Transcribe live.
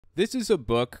This is a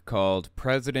book called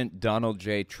President Donald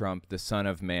J. Trump, the Son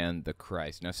of Man, the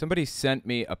Christ. Now, somebody sent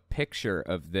me a picture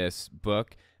of this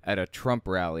book at a Trump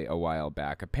rally a while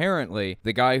back. Apparently,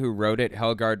 the guy who wrote it,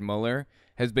 Helgard Muller,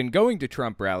 has been going to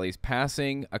Trump rallies,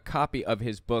 passing a copy of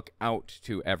his book out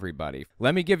to everybody.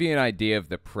 Let me give you an idea of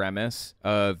the premise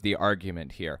of the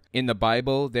argument here. In the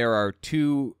Bible, there are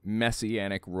two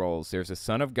messianic roles. There's a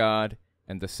Son of God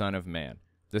and the Son of Man.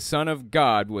 The Son of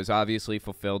God was obviously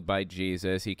fulfilled by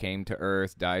Jesus. He came to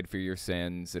earth, died for your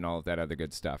sins, and all of that other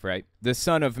good stuff, right? The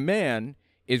Son of Man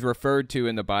is referred to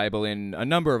in the Bible in a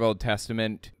number of Old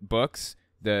Testament books.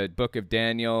 The book of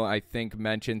Daniel, I think,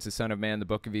 mentions the Son of Man, the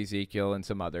book of Ezekiel, and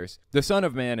some others. The Son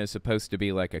of Man is supposed to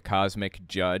be like a cosmic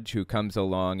judge who comes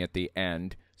along at the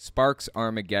end, sparks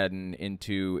Armageddon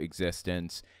into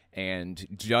existence, and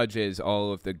judges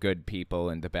all of the good people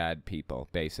and the bad people,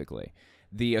 basically.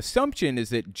 The assumption is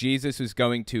that Jesus is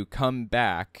going to come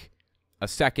back a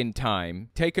second time,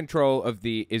 take control of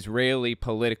the Israeli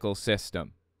political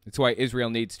system. That's why Israel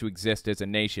needs to exist as a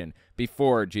nation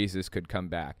before Jesus could come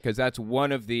back, because that's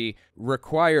one of the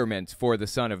requirements for the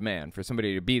Son of Man, for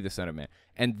somebody to be the Son of Man,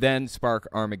 and then spark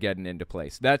Armageddon into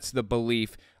place. That's the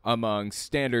belief among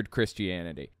standard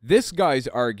Christianity. This guy's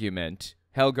argument,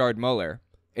 Helgard Muller,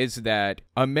 is that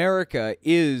America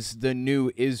is the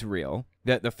new Israel,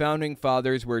 that the founding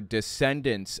fathers were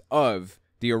descendants of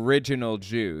the original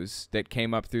Jews that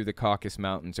came up through the Caucasus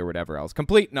Mountains or whatever else.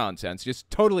 Complete nonsense, just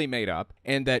totally made up.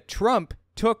 And that Trump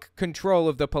took control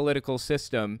of the political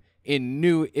system in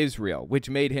New Israel, which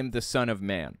made him the Son of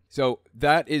Man. So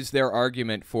that is their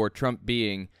argument for Trump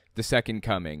being the second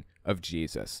coming of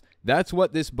Jesus. That's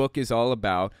what this book is all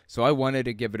about, so I wanted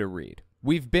to give it a read.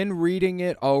 We've been reading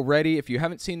it already. If you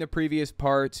haven't seen the previous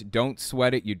parts, don't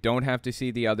sweat it. You don't have to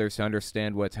see the others to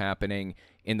understand what's happening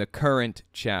in the current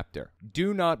chapter.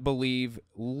 Do not believe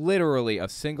literally a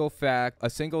single fact, a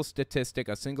single statistic,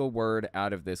 a single word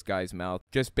out of this guy's mouth,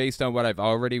 just based on what I've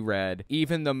already read.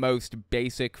 Even the most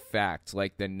basic facts,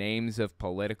 like the names of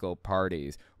political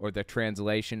parties or the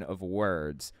translation of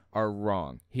words, are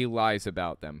wrong. He lies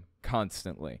about them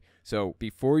constantly. So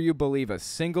before you believe a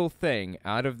single thing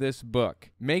out of this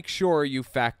book, make sure you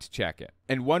fact check it.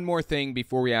 And one more thing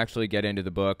before we actually get into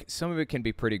the book. Some of it can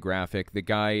be pretty graphic. The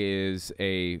guy is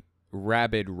a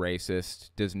rabid racist,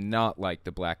 does not like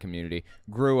the black community,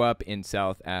 grew up in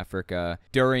South Africa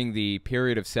during the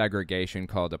period of segregation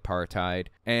called apartheid,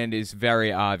 and is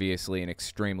very obviously an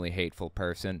extremely hateful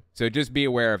person. So just be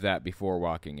aware of that before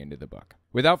walking into the book.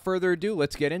 Without further ado,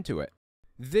 let's get into it.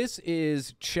 This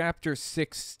is Chapter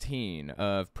 16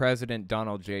 of President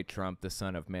Donald J. Trump, the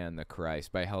Son of Man, the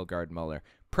Christ, by Helgard Muller.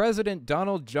 President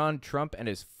Donald John Trump and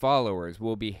his followers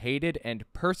will be hated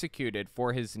and persecuted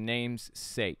for his name's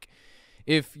sake.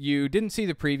 If you didn't see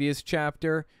the previous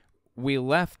chapter, we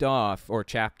left off, or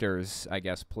chapters, I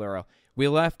guess, plural, we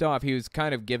left off, he was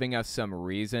kind of giving us some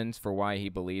reasons for why he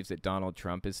believes that Donald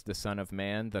Trump is the Son of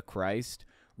Man, the Christ,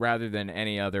 rather than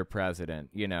any other president,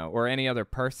 you know, or any other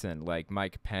person like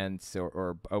Mike Pence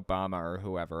or Obama or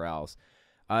whoever else.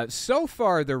 So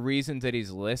far, the reasons that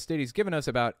he's listed, he's given us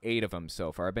about 8 of them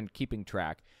so far. I've been keeping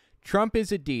track. Trump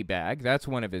is a D-bag. That's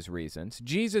one of his reasons.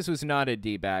 Jesus was not a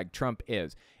D-bag. Trump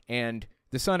is. And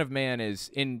the Son of Man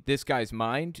is, in this guy's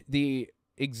mind, the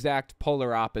exact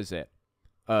polar opposite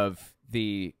of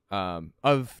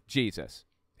Jesus.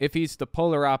 If he's the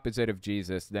polar opposite of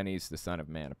Jesus, then he's the Son of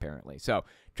Man, apparently. So,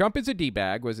 Trump is a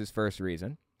D-bag was his first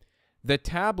reason. The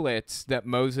tablets that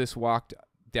Moses walked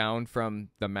down from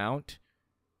the mount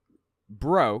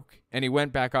broke, and he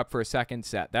went back up for a second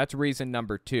set. That's reason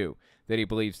number 2, that he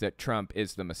believes that Trump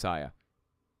is the Messiah.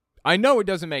 I know it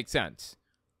doesn't make sense.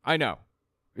 I know.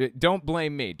 Don't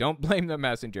blame me. Don't blame the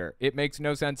messenger. It makes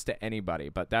no sense to anybody,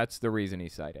 but that's the reason he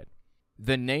cited.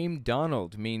 The name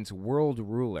Donald means world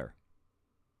ruler.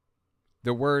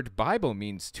 The word Bible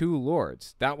means 2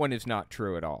 lords. That one is not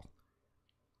true at all.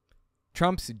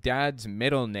 Trump's dad's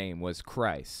middle name was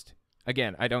Christ.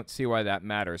 Again, I don't see why that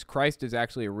matters. Christ is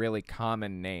actually a really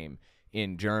common name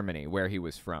in Germany, where he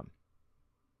was from.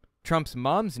 Trump's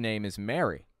mom's name is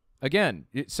Mary. Again,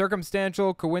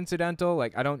 circumstantial, coincidental,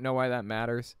 like I don't know why that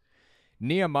matters.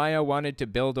 Nehemiah wanted to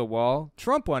build a wall.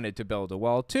 Trump wanted to build a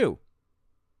wall too.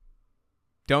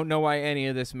 Don't know why any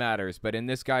of this matters, but in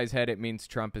this guy's head, it means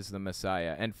Trump is the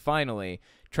Messiah. And finally,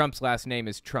 Trump's last name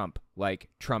is Trump, like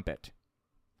trumpet.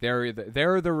 There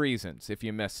are the reasons, if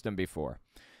you missed them before.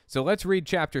 So let's read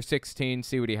Chapter 16,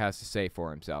 see what he has to say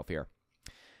for himself here.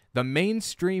 The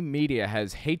mainstream media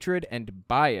has hatred and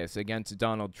bias against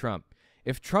Donald Trump.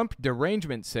 If Trump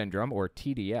derangement syndrome, or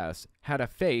TDS, had a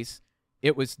face,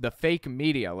 it was the fake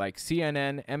media like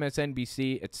CNN,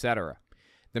 MSNBC, etc.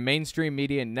 The mainstream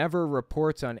media never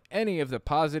reports on any of the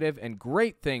positive and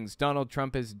great things Donald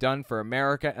Trump has done for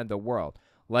America and the world.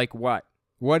 Like what?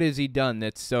 What has he done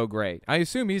that's so great? I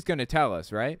assume he's going to tell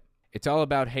us, right? It's all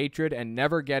about hatred and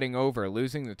never getting over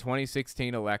losing the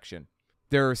 2016 election.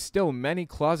 There are still many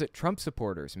closet Trump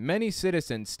supporters. Many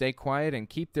citizens stay quiet and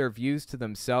keep their views to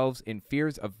themselves in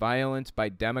fears of violence by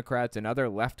Democrats and other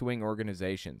left-wing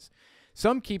organizations.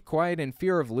 Some keep quiet in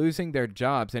fear of losing their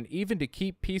jobs and even to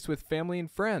keep peace with family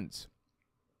and friends.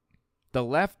 The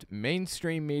left,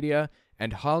 mainstream media,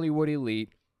 and Hollywood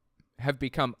elite have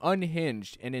become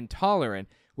unhinged and intolerant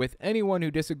with anyone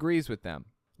who disagrees with them.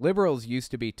 Liberals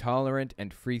used to be tolerant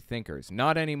and free thinkers,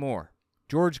 not anymore.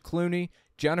 George Clooney,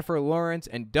 Jennifer Lawrence,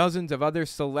 and dozens of other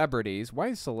celebrities, why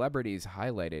is celebrities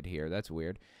highlighted here? That's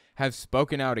weird, have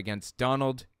spoken out against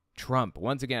Donald Trump,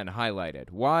 once again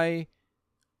highlighted. Why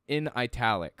in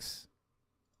italics?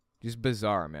 Just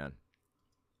bizarre, man.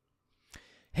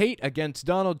 Hate against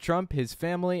Donald Trump, his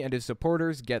family, and his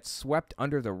supporters gets swept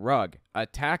under the rug.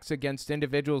 Attacks against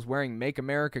individuals wearing Make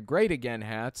America Great Again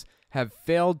hats have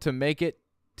failed to make it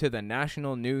to the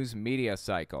national news media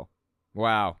cycle.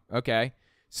 Wow, okay.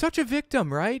 Such a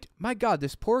victim, right? My God,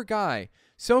 this poor guy.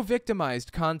 So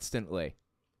victimized constantly.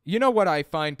 You know what I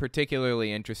find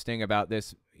particularly interesting about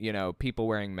this, people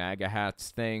wearing MAGA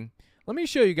hats thing? Let me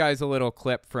show you guys a little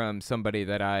clip from somebody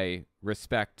that I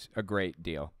respect a great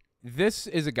deal. This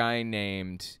is a guy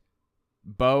named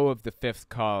Beau of the Fifth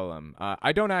Column.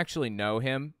 I don't actually know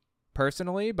him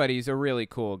personally, but he's a really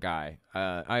cool guy.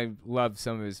 I love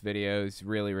some of his videos.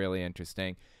 Really, really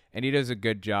interesting. And he does a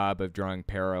good job of drawing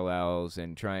parallels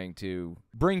and trying to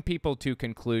bring people to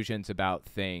conclusions about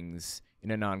things in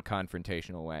a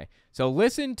non-confrontational way. So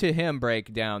listen to him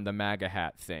break down the MAGA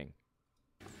hat thing.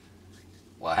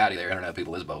 Well, howdy there, Internet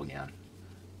people. It's Beau again.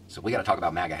 So we got to talk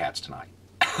about MAGA hats tonight.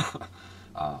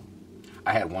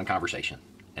 I had one conversation,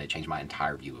 and it changed my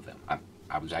entire view of them.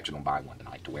 I was actually going to buy one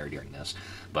tonight to wear during this,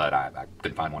 but I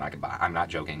couldn't find one I could buy. I'm not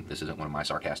joking. This isn't one of my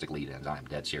sarcastic lead-ins. I am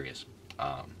dead serious.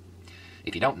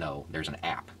 If you don't know, there's an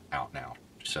app out now,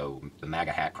 so the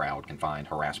MAGA hat crowd can find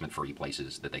harassment-free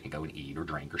places that they can go and eat or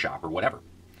drink or shop or whatever.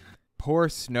 Poor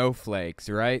snowflakes,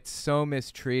 right? So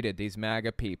mistreated, these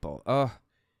MAGA people. Oh,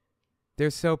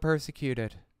 they're so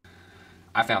persecuted.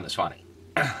 I found this funny,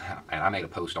 and I made a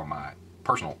post on my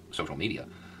personal social media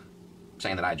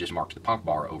saying that I had just marked the Punk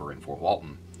Bar over in Fort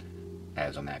Walton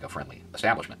as a MAGA-friendly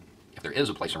establishment. If there is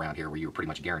a place around here where you're pretty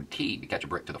much guaranteed to catch a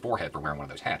brick to the forehead for wearing one of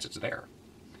those hats, it's there.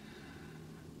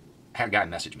 I had a guy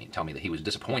message me and tell me that he was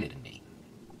disappointed in me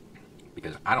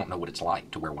because I don't know what it's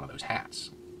like to wear one of those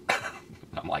hats.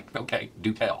 I'm like, okay,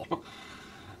 do tell.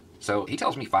 So he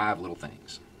tells me 5 little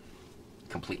things.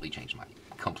 Completely changed my,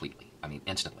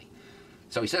 instantly.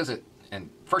 So he says it, and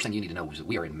first thing you need to know is that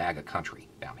we are in MAGA country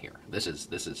down here. This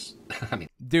is,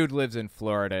 Dude lives in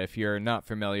Florida. If you're not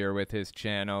familiar with his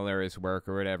channel or his work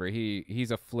or whatever,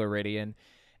 he's a Floridian.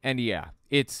 And yeah,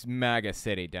 it's MAGA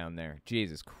city down there.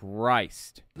 Jesus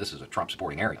Christ. This is a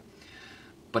Trump-supporting area.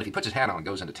 But if he puts his hat on and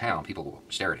goes into town, people will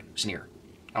stare at him, sneer.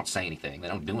 They don't say anything. They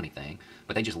don't do anything.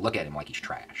 But they just look at him like he's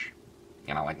trash.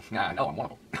 And I'm like, nah, I know I'm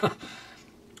one of them.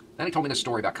 Then he told me this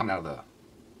story about coming out of the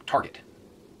Target.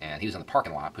 And he was in the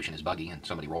parking lot pushing his buggy, and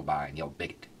somebody rolled by and yelled,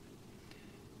 "Bigot."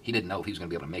 He didn't know if he was going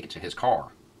to be able to make it to his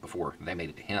car before they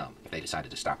made it to him, if they decided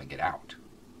to stop and get out.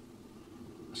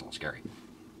 That's a little scary.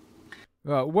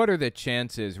 Well, what are the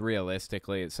chances,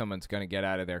 realistically, that someone's going to get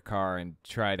out of their car and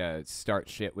try to start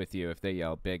shit with you if they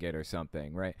yell bigot or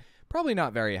something, right? Probably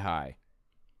not very high.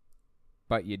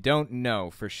 But you don't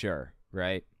know for sure,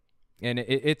 right? And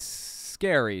it's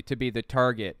scary to be the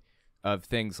target of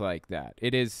things like that.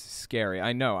 It is scary.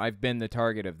 I know. I've been the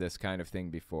target of this kind of thing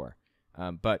before.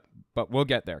 But we'll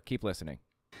get there. Keep listening.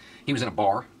 He was in a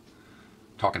bar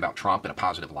talking about Trump in a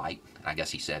positive light. I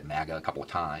guess he said MAGA a couple of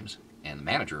times. And the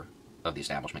manager of the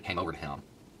establishment came over to him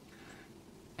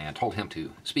and told him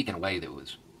to speak in a way that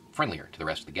was friendlier to the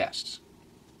rest of the guests.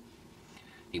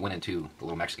 He went into the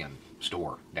little Mexican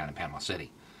store down in Panama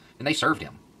City, and they served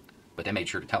him, but they made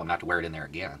sure to tell him not to wear it in there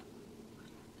again.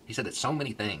 He said that so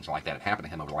many things like that have happened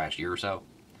to him over the last year or so,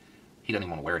 he doesn't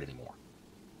even want to wear it anymore.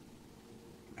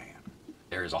 Man,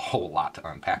 there is a whole lot to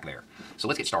unpack there. So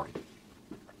let's get started.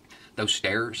 Those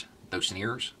stares, those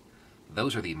sneers,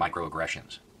 those are the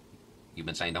microaggressions you've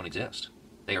been saying don't exist.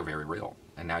 They are very real,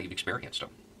 and now you've experienced them.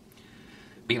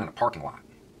 Being in a parking lot,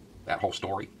 that whole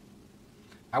story,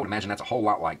 I would imagine that's a whole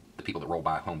lot like the people that roll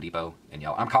by Home Depot and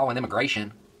yell, "I'm calling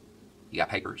immigration. You got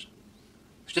papers?"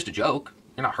 It's just a joke.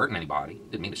 You're not hurting anybody.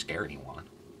 Didn't mean to scare anyone.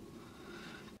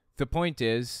 The point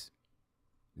is,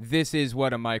 this is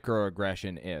what a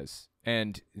microaggression is.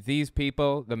 And these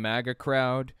people, the MAGA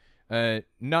crowd,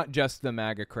 not just the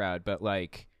MAGA crowd, but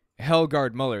like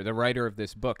Helgard Muller, the writer of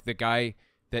this book, the guy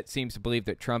that seems to believe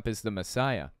that Trump is the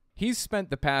Messiah. He's spent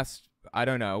the past, I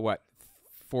don't know, what,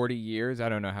 40 years? I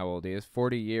don't know how old he is.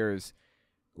 40 years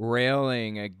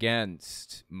railing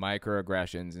against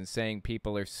microaggressions and saying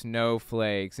people are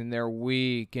snowflakes and they're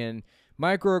weak and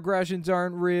microaggressions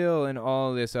aren't real and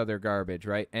all this other garbage,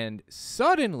 right? And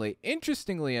suddenly,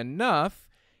 interestingly enough,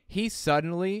 he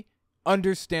suddenly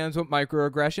understands what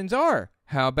microaggressions are.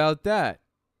 How about that?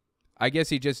 I guess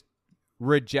he just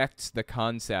rejects the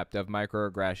concept of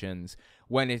microaggressions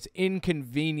when it's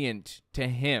inconvenient to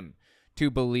him to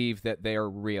believe that they are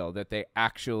real, that they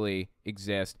actually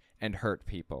exist and hurt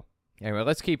people. Anyway,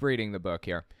 let's keep reading the book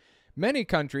here. Many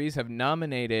countries have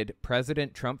nominated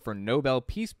President Trump for Nobel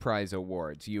Peace Prize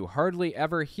awards. You hardly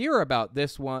ever hear about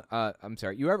this one.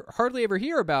 Hardly ever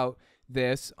hear about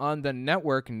this on the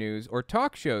network news or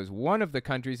talk shows. One of the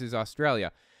countries is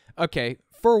Australia. Okay,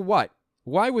 for what?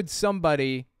 Why would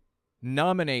somebody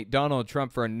nominate Donald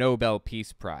Trump for a Nobel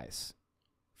Peace Prize?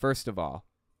 First of all.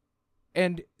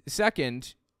 And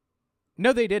second,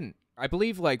 no, they didn't. I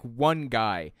believe like one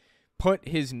guy put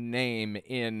his name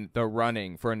in the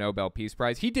running for a Nobel Peace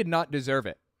Prize. He did not deserve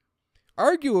it.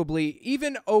 Arguably,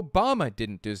 even Obama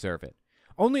didn't deserve it.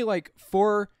 Only like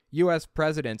 4 U.S.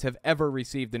 presidents have ever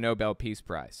received the Nobel Peace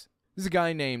Prize. This is a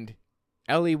guy named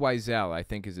Elie Wiesel, I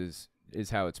think is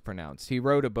how it's pronounced. He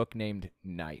wrote a book named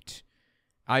Night.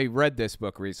 I read this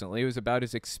book recently. It was about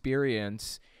his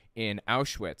experience in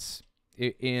Auschwitz,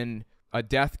 in a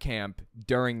death camp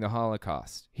during the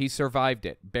Holocaust. He survived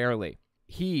it, barely.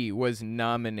 He was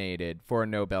nominated for a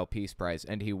Nobel Peace Prize,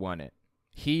 and he won it.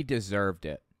 He deserved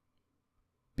it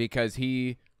because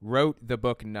he wrote the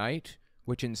book Night,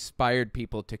 which inspired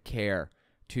people to care,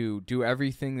 to do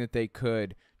everything that they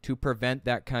could to prevent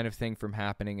that kind of thing from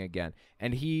happening again.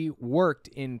 And he worked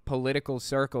in political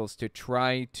circles to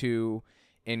try to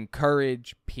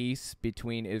encourage peace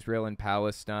between Israel and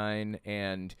Palestine,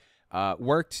 and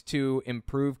worked to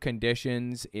improve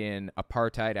conditions in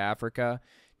apartheid Africa,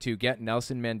 to get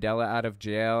Nelson Mandela out of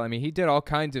jail. I mean, he did all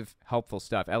kinds of helpful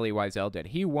stuff. Elie Wiesel did.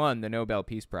 He won the Nobel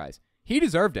Peace Prize. He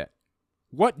deserved it.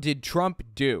 What did Trump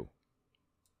do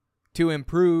to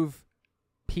improve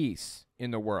peace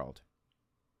in the world?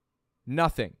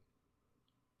 Nothing.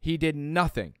 He did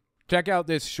nothing. Check out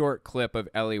this short clip of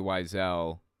Elie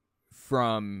Wiesel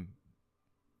from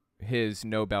his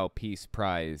Nobel Peace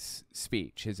Prize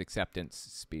speech, his acceptance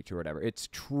speech or whatever. It's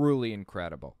truly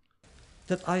incredible.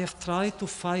 That I have tried to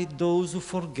fight those who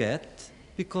forget,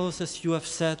 because as you have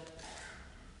said,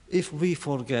 if we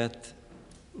forget,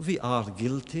 we are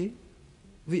guilty,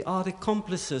 we are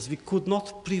accomplices, we could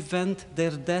not prevent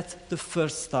their death the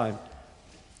first time.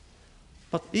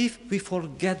 But if we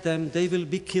forget them, they will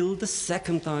be killed the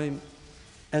second time.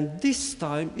 And this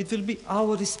time, it will be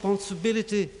our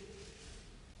responsibility.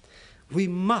 We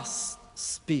must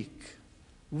speak.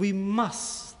 We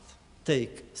must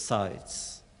take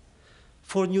sides.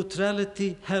 For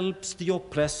neutrality helps the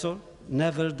oppressor,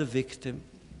 never the victim.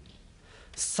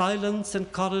 Silence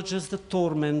encourages the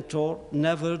tormentor,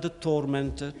 never the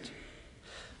tormented.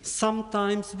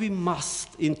 Sometimes we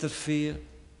must interfere.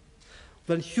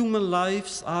 When human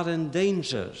lives are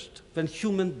endangered, when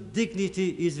human dignity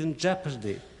is in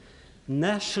jeopardy,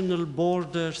 national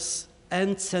borders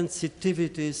and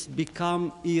sensitivities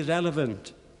become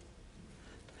irrelevant.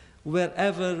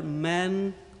 Wherever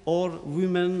men or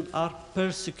women are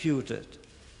persecuted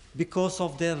because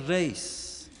of their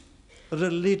race,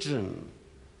 religion,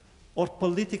 or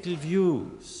political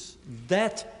views,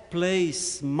 that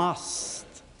place must,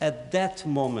 at that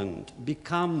moment,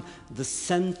 become the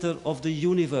center of the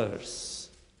universe.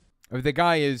 The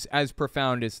guy is as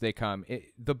profound as they come.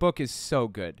 The book is so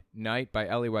good. Night by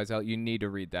Elie Wiesel. You need to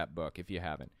read that book if you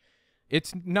haven't.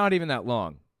 It's not even that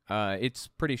long. It's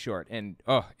pretty short. And,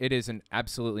 it is an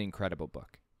absolutely incredible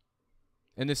book.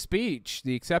 And the speech,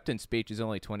 the acceptance speech, is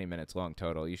only 20 minutes long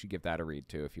total. You should give that a read,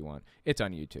 too, if you want. It's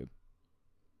on YouTube.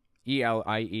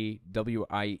 Eliewiesel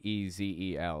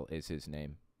is his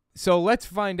name. So let's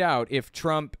find out if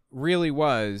Trump really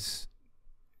was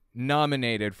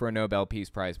nominated for a Nobel Peace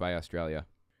Prize by Australia.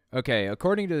 Okay,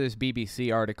 according to this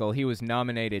BBC article, he was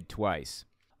nominated twice.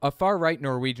 A far-right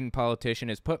Norwegian politician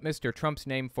has put Mr. Trump's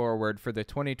name forward for the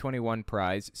 2021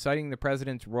 prize, citing the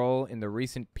president's role in the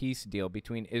recent peace deal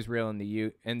between Israel and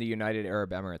the United Arab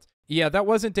Emirates. Yeah, that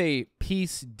wasn't a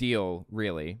peace deal,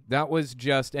 really. That was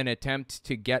just an attempt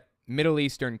to get Middle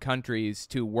Eastern countries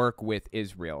to work with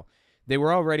Israel. They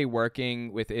were already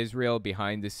working with Israel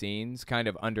behind the scenes, kind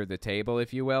of under the table,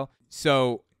 if you will.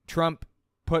 So Trump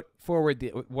put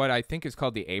forward what I think is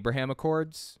called the Abraham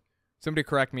Accords. Somebody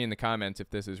correct me in the comments if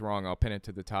this is wrong. I'll pin it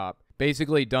to the top.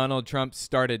 Basically, Donald Trump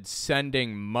started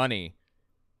sending money,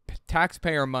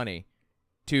 taxpayer money,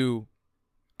 to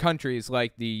countries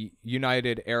like the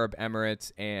United Arab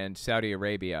Emirates and Saudi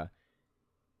Arabia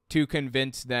to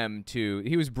convince them to,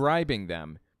 he was bribing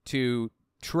them to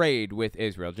trade with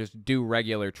Israel, just do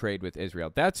regular trade with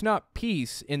Israel. That's not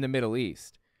peace in the Middle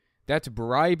East. That's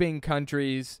bribing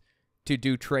countries to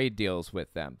do trade deals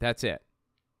with them. That's it.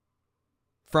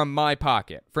 From my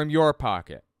pocket, from your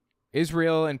pocket.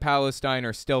 Israel and Palestine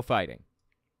are still fighting.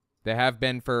 They have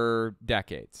been for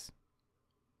decades.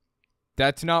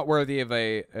 That's not worthy of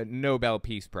a Nobel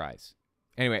Peace Prize.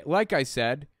 Anyway, like I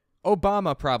said,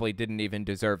 Obama probably didn't even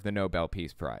deserve the Nobel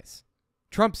Peace Prize.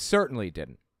 Trump certainly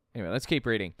didn't. Anyway, let's keep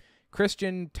reading.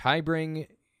 Christian Tybring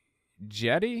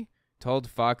Jetty told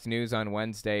Fox News on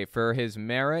Wednesday, for his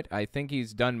merit, I think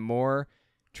he's done more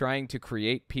trying to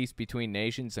create peace between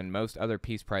nations than most other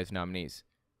Peace Prize nominees.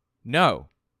 No,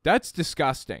 that's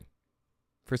disgusting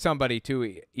for somebody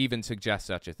to even suggest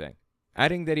such a thing.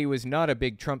 Adding that he was not a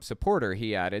big Trump supporter,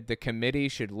 he added, the committee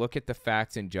should look at the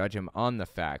facts and judge him on the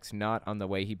facts, not on the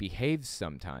way he behaves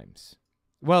sometimes.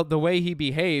 Well, the way he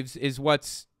behaves is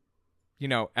what's,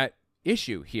 at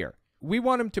issue here. We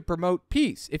want him to promote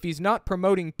peace. If he's not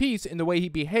promoting peace in the way he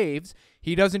behaves,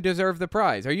 he doesn't deserve the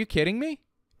prize. Are you kidding me?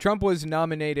 Trump was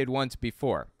nominated once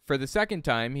before. For the second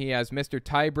time, he has Mr.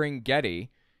 Tybring Getty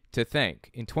to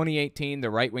thank. In 2018, the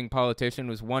right-wing politician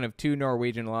was one of 2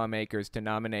 Norwegian lawmakers to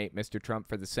nominate Mr. Trump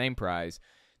for the same prize,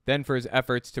 then for his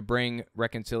efforts to bring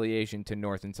reconciliation to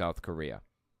North and South Korea.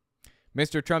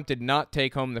 Mr. Trump did not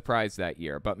take home the prize that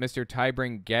year, but Mr.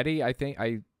 Tybring Getty,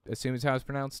 I assume is how it's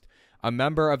pronounced, a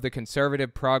member of the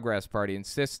Conservative Progress Party,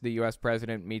 insists the U.S.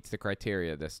 president meets the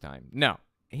criteria this time. No.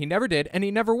 He never did, and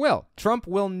he never will. Trump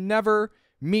will never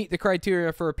meet the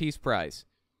criteria for a peace prize.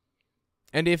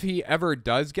 And if he ever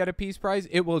does get a peace prize,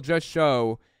 it will just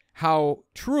show how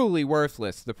truly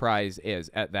worthless the prize is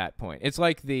at that point. It's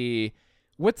like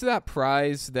what's that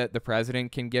prize that the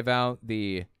president can give out?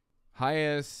 The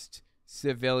highest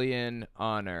civilian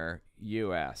honor,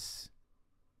 U.S.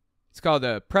 It's called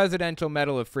the Presidential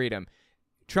Medal of Freedom.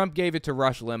 Trump gave it to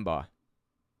Rush Limbaugh.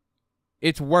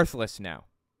 It's worthless now.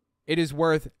 It is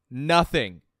worth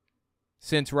nothing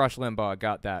since Rush Limbaugh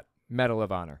got that Medal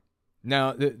of Honor.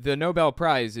 Now, the Nobel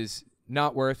Prize is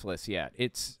not worthless yet.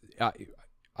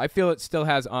 I feel it still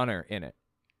has honor in it.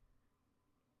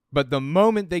 But the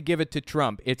moment they give it to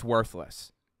Trump, it's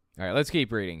worthless. All right, let's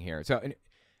keep reading here. So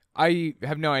I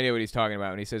have no idea what he's talking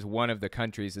about when he says one of the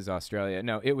countries is Australia.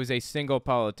 No, it was a single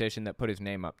politician that put his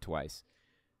name up twice.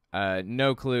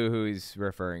 No clue who he's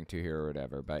referring to here or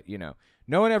whatever, but,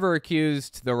 no one ever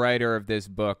accused the writer of this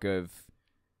book of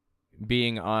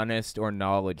being honest or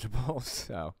knowledgeable,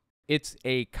 so. It's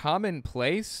a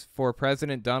commonplace for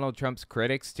President Donald Trump's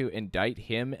critics to indict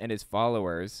him and his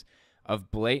followers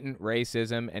of blatant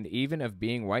racism and even of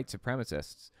being white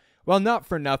supremacists. Well, not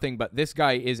for nothing, but this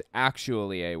guy is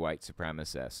actually a white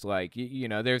supremacist. Like,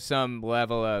 there's some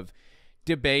level of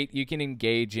debate you can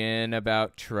engage in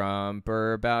about Trump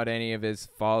or about any of his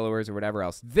followers or whatever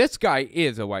else. This guy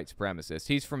is a white supremacist.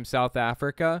 He's from South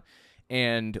Africa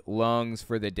and longs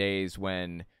for the days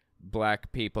when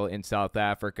black people in South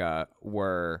Africa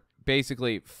were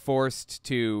basically forced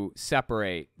to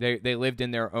separate. They lived in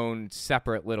their own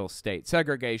separate little state.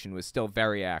 Segregation was still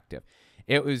very active.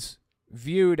 It was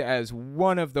viewed as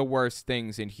one of the worst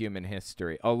things in human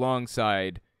history,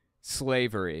 alongside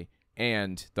slavery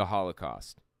and the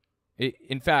Holocaust.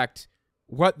 In fact,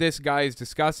 what this guy is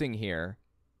discussing here,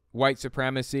 white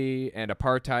supremacy and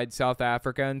apartheid South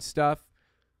Africa and stuff,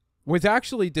 was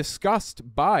actually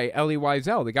discussed by Elie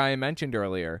Wiesel, the guy I mentioned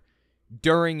earlier,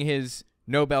 during his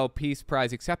Nobel Peace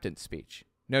Prize acceptance speech.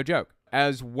 No joke.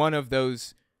 As one of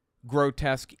those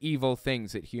grotesque, evil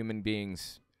things that human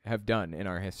beings have done in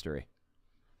our history.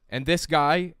 And this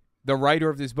guy, the writer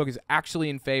of this book, is actually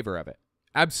in favor of it.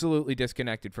 Absolutely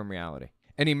disconnected from reality.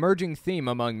 An emerging theme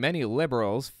among many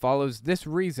liberals follows this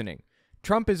reasoning.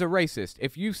 Trump is a racist.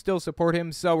 If you still support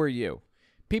him, so are you.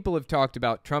 People have talked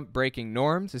about Trump breaking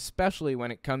norms, especially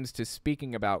when it comes to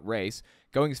speaking about race,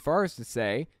 going as far as to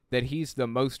say that he's the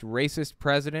most racist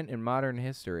president in modern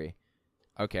history.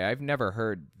 Okay, I've never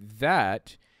heard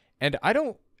that, and I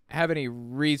don't have any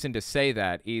reason to say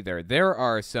that either. There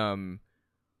are some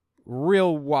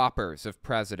real whoppers of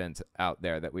presidents out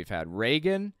there that we've had.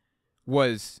 Reagan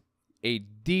was a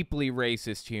deeply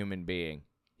racist human being.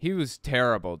 He was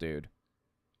terrible, dude.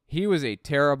 He was a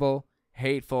terrible,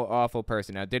 hateful, awful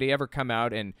person. Now, did he ever come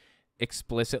out and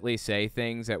explicitly say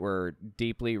things that were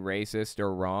deeply racist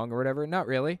or wrong or whatever? Not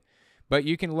really. But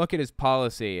you can look at his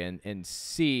policy and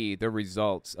see the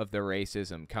results of the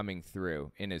racism coming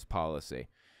through in his policy.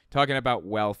 Talking about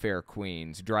welfare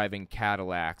queens, driving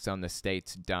Cadillacs on the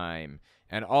state's dime,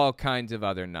 and all kinds of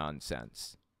other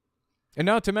nonsense. And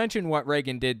not to mention what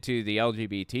Reagan did to the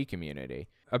LGBT community.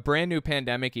 A brand new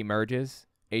pandemic emerges,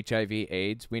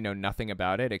 HIV/AIDS. We know nothing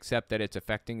about it except that it's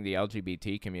affecting the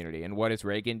LGBT community. And what does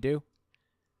Reagan do?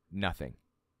 Nothing.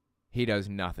 He does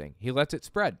nothing. He lets it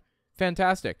spread.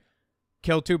 Fantastic.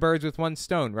 Kill two birds with one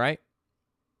stone, right?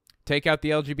 Take out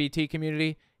the LGBT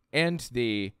community and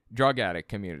the drug addict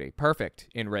community. Perfect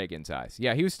in Reagan's eyes.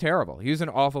 Yeah, he was terrible. He was an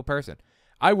awful person.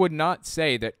 I would not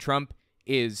say that Trump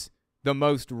is the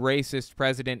most racist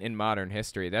president in modern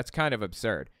history. That's kind of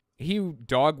absurd. He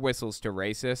dog whistles to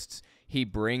racists. He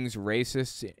brings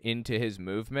racists into his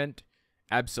movement.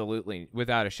 Absolutely,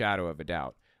 without a shadow of a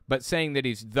doubt. But saying that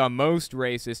he's the most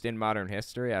racist in modern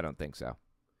history, I don't think so.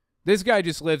 This guy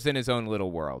just lives in his own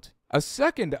little world. A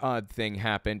second odd thing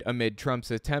happened amid Trump's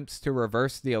attempts to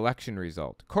reverse the election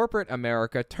result. Corporate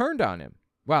America turned on him.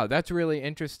 Wow, that's really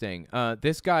interesting.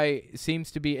 This guy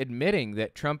seems to be admitting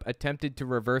that Trump attempted to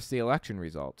reverse the election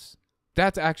results.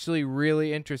 That's actually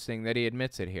really interesting that he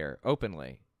admits it here,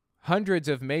 openly. Hundreds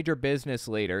of major business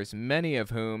leaders, many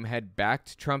of whom had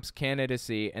backed Trump's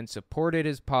candidacy and supported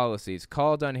his policies,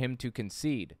 called on him to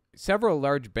concede. Several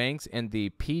large banks and the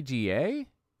PGA?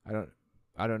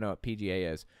 I don't know what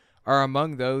PGA is, are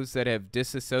among those that have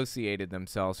disassociated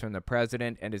themselves from the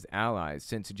president and his allies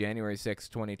since January 6,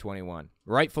 2021.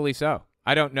 Rightfully so.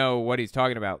 I don't know what he's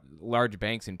talking about, large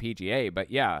banks and PGA,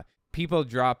 but yeah, people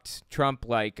dropped Trump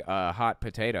like a hot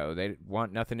potato. They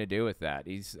want nothing to do with that.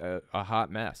 He's a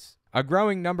hot mess. A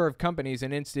growing number of companies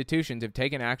and institutions have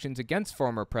taken actions against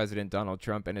former President Donald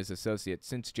Trump and his associates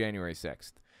since January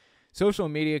 6th. Social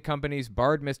media companies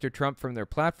barred Mr. Trump from their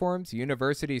platforms,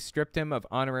 universities stripped him of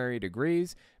honorary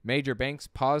degrees, major banks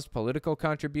paused political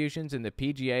contributions, and the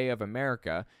PGA of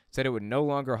America said it would no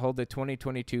longer hold the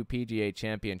 2022 PGA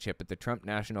Championship at the Trump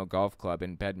National Golf Club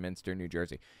in Bedminster, New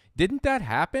Jersey. Didn't that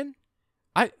happen?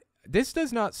 This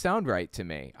does not sound right to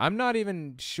me. I'm not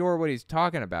even sure what he's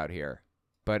talking about here.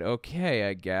 But okay,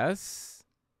 I guess.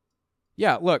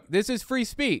 Yeah, look, this is free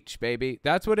speech, baby.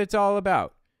 That's what it's all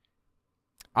about.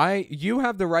 You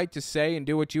have the right to say and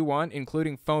do what you want,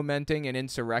 including fomenting an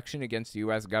insurrection against the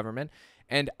U.S. government.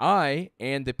 And I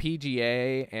and the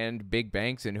PGA and big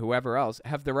banks and whoever else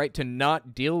have the right to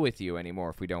not deal with you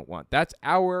anymore if we don't want. That's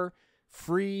our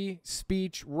free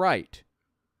speech right.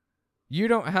 You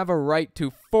don't have a right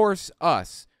to force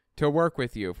us to work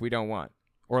with you if we don't want,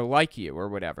 or like you, or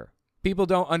whatever. People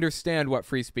don't understand what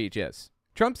free speech is.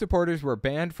 Trump supporters were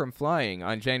banned from flying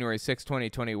on January 6,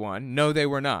 2021. No, they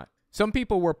were not. Some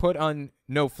people were put on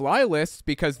no-fly lists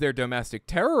because they're domestic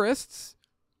terrorists.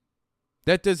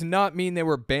 That does not mean they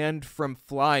were banned from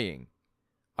flying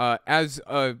as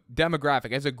a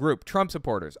demographic, as a group. Trump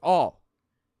supporters, all.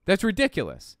 That's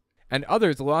ridiculous. And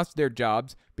others lost their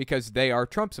jobs because they are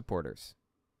Trump supporters.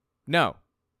 No,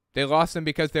 they lost them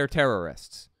because they're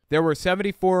terrorists. There were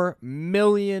 74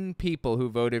 million people who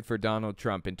voted for Donald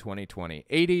Trump in 2020.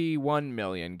 81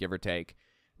 million, give or take,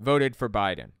 voted for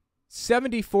Biden.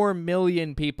 74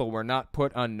 million people were not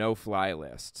put on no-fly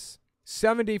lists.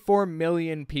 74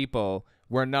 million people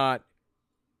were not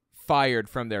fired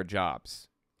from their jobs.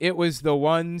 It was the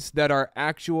ones that are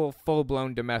actual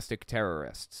full-blown domestic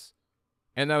terrorists.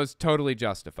 And that was totally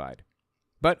justified.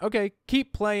 But, okay,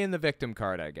 keep playing the victim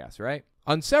card, I guess, right?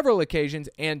 On several occasions,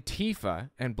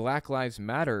 Antifa and Black Lives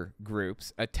Matter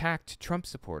groups attacked Trump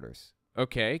supporters.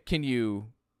 Okay, can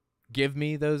you give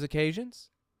me those occasions?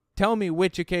 Tell me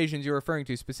which occasions you're referring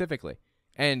to specifically,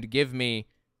 and give me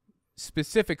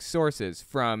specific sources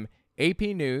from AP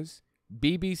News,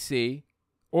 BBC,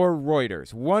 or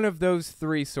Reuters. One of those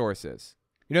three sources.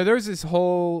 You know, there's this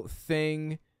whole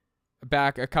thing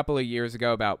back a couple of years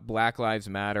ago about Black Lives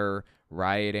Matter,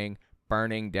 rioting,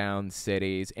 burning down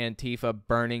cities, Antifa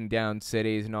burning down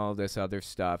cities, and all this other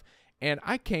stuff. And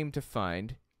I came to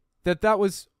find that that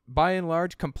was, by and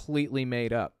large, completely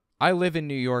made up. I live in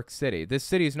New York City. This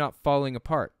city is not falling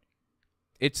apart.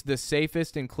 It's the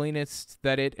safest and cleanest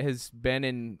that it has been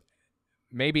in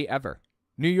maybe ever.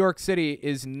 New York City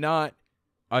is not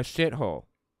a shithole.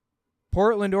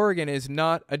 Portland, Oregon is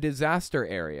not a disaster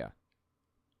area.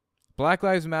 Black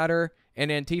Lives Matter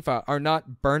and Antifa are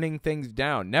not burning things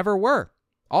down. Never were.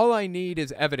 All I need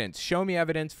is evidence. Show me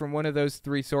evidence from one of those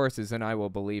three sources and I will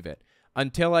believe it.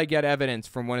 Until I get evidence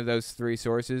from one of those three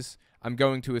sources, I'm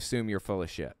going to assume you're full of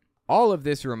shit. All of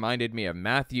this reminded me of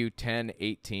Matthew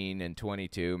 10:18 and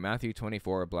 22, Matthew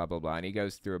 24, blah, blah, blah. And he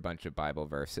goes through a bunch of Bible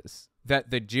verses. That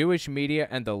the Jewish media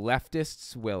and the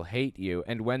leftists will hate you,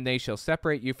 and when they shall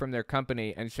separate you from their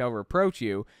company and shall reproach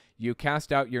you, you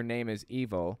cast out your name as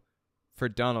evil for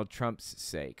Donald Trump's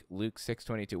sake. Luke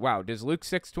 6:22. Wow, does Luke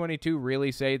 6:22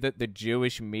 really say that the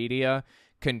Jewish media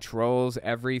controls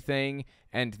everything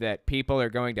and that people are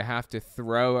going to have to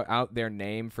throw out their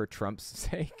name for Trump's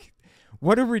sake?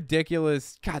 What a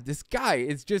ridiculous... God, this guy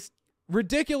is just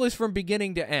ridiculous from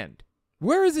beginning to end.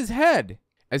 Where is his head?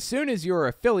 As soon as you are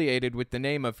affiliated with the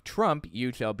name of Trump,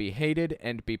 you shall be hated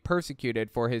and be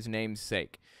persecuted for his name's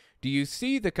sake. Do you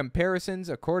see the comparisons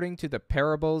according to the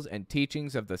parables and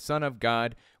teachings of the Son of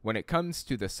God when it comes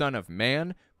to the Son of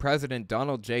Man, President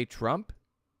Donald J. Trump?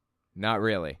 Not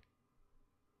really.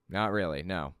 Not really,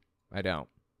 no, I don't.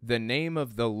 The name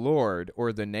of the Lord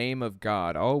or the name of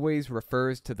God always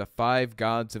refers to the 5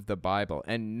 gods of the Bible,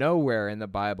 and nowhere in the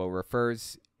Bible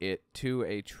refers it to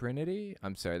a trinity.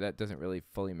 I'm sorry, that doesn't really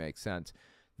fully make sense.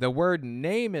 The word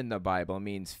name in the Bible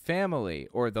means family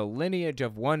or the lineage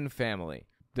of one family.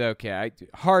 Okay,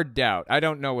 hard doubt. I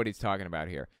don't know what he's talking about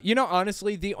here. You know,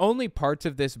 honestly, the only parts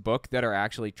of this book that are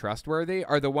actually trustworthy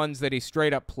are the ones that he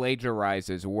straight up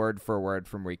plagiarizes word for word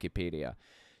from Wikipedia.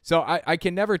 So I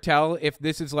can never tell if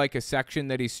this is like a section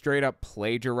that he's straight up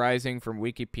plagiarizing from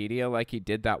Wikipedia like he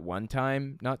did that one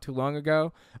time not too long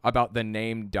ago about the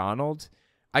name Donald.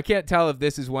 I can't tell if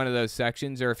this is one of those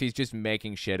sections or if he's just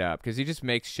making shit up, because he just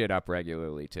makes shit up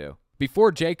regularly too.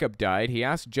 Before Jacob died, he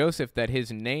asked Joseph that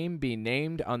his name be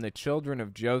named on the children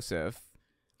of Joseph,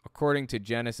 according to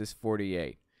Genesis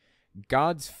 48.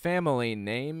 God's family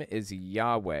name is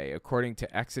Yahweh, according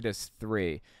to Exodus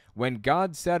 3. When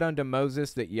God said unto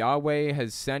Moses that Yahweh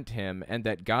has sent him and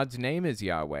that God's name is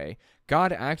Yahweh,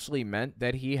 God actually meant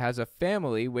that he has a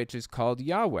family which is called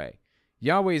Yahweh.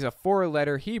 Yahweh is a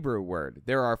 4-letter Hebrew word.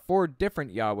 There are 4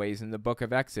 different Yahwehs in the book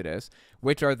of Exodus,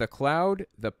 which are the cloud,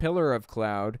 the pillar of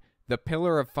cloud, the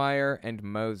pillar of fire, and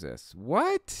Moses.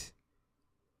 What?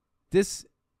 This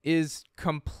is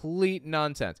complete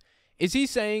nonsense. Is he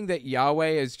saying that Yahweh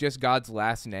is just God's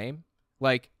last name?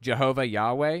 Like Jehovah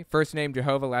Yahweh? First name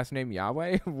Jehovah, last name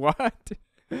Yahweh? What?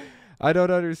 I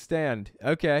don't understand.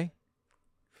 Okay.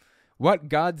 What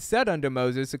God said unto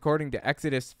Moses, according to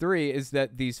Exodus 3, is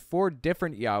that these 4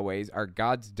 different Yahwehs are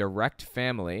God's direct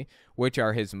family, which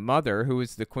are his mother, who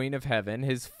is the queen of heaven,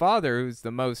 his father, who is the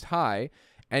most high,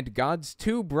 and God's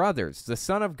 2 brothers, the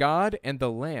Son of God and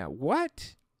the Lamb.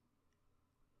 What?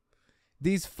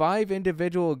 These 5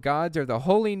 individual gods are the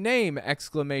holy name,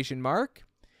 exclamation mark.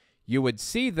 You would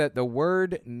see that the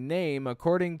word name,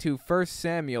 according to 1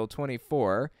 Samuel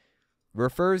 24,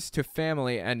 refers to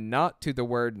family and not to the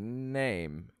word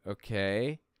name.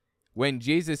 Okay. When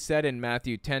Jesus said in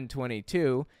Matthew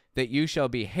 10:22 that you shall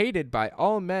be hated by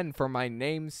all men for my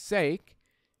name's sake,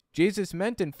 Jesus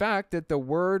meant in fact that the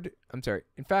world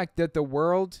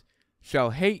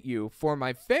shall hate you for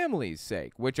my family's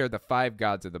sake, which are the 5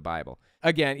 gods of the Bible.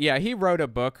 Again, yeah, he wrote a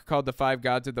book called The 5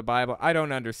 Gods of the Bible. I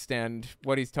don't understand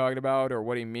what he's talking about or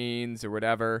what he means or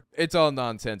whatever. It's all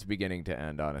nonsense beginning to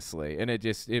end, honestly. And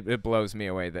it blows me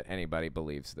away that anybody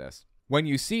believes this. When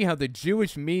you see how the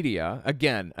Jewish media,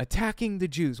 again, attacking the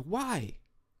Jews, why?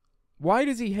 Why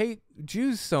does he hate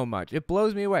Jews so much? It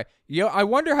blows me away. I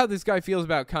wonder how this guy feels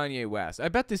about Kanye West. I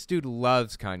bet this dude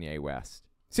loves Kanye West.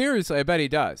 Seriously, I bet he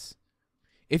does.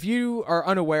 If you are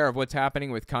unaware of what's happening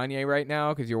with Kanye right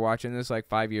now because you're watching this like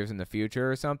 5 years in the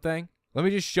future or something, let me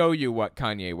just show you what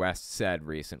Kanye West said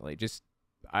recently.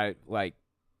 Like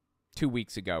 2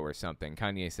 weeks ago or something,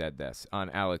 Kanye said this on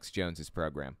Alex Jones's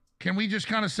program. Can we just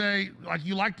kind of say, like,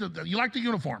 you like the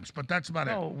uniforms, but that's about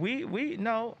it?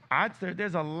 No,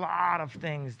 there's a lot of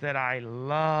things that I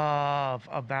love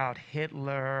about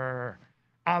Hitler.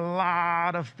 A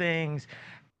lot of things.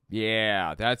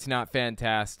 Yeah, that's not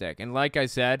fantastic. And like I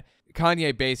said,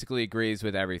 Kanye basically agrees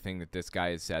with everything that this guy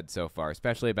has said so far,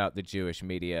 especially about the Jewish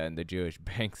media and the Jewish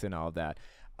banks and all that.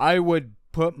 I would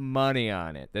put money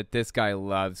on it that this guy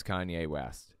loves Kanye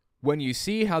West. When you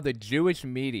see how the Jewish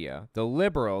media, the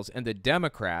liberals, and the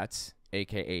Democrats,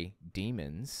 aka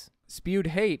demons, spewed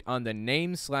hate on the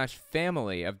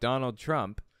name/family of Donald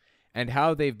Trump, and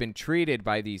how they've been treated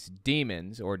by these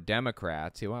demons or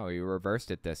Democrats, wow, you reversed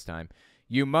it this time,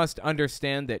 you must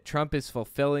understand that Trump is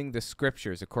fulfilling the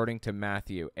scriptures according to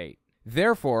Matthew 8.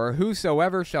 Therefore,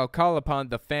 whosoever shall call upon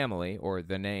the family, or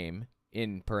the name,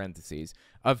 in parentheses,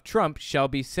 of Trump shall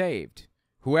be saved.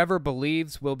 Whoever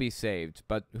believes will be saved,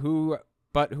 but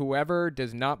whoever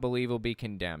does not believe will be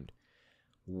condemned.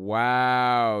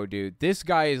 Wow, dude. This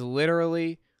guy is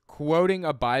literally quoting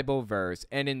a Bible verse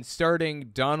and inserting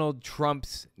Donald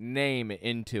Trump's name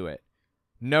into it.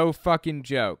 No fucking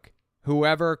joke.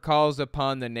 Whoever calls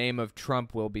upon the name of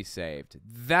Trump will be saved.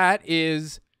 That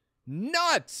is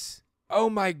nuts. Oh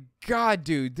my God,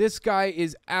 dude. This guy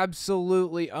is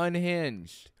absolutely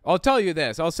unhinged. I'll tell you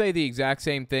this. I'll say the exact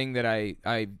same thing that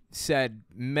I said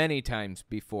many times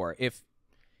before.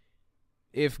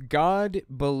 If God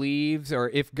believes, or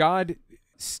if God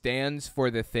stands for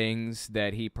the things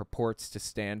that he purports to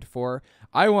stand for,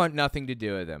 I want nothing to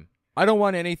do with him. I don't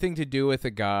want anything to do with a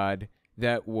God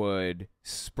that would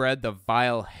spread the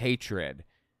vile hatred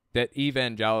that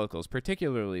evangelicals,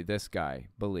 particularly this guy,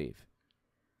 believe.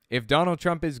 If Donald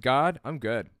Trump is God, I'm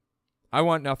good. I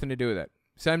want nothing to do with it.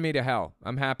 Send me to hell.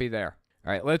 I'm happy there.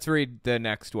 All right, let's read the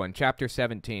next one. Chapter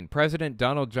 17. President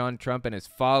Donald John Trump and his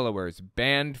followers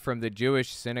banned from the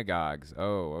Jewish synagogues.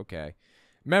 Oh, okay.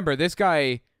 Remember, this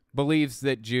guy believes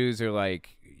that Jews are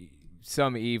like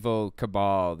some evil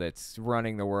cabal that's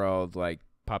running the world like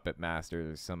puppet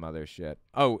masters or some other shit.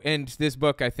 Oh, and this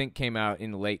book I think came out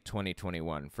in late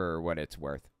 2021 for what it's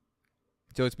worth.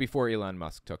 So it's before Elon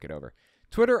Musk took it over.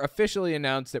 Twitter officially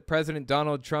announced that President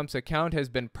Donald Trump's account has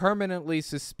been permanently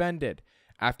suspended.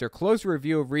 After close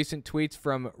review of recent tweets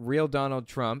from real Donald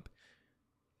Trump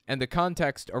and the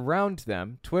context around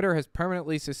them, Twitter has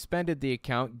permanently suspended the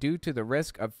account due to the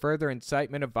risk of further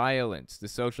incitement of violence, the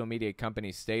social media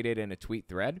company stated in a tweet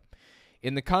thread.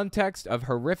 In the context of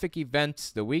horrific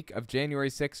events the week of January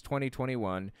 6,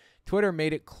 2021, Twitter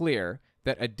made it clear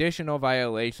that additional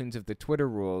violations of the Twitter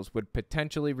rules would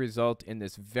potentially result in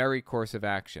this very course of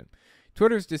action.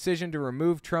 Twitter's decision to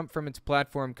remove Trump from its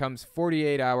platform comes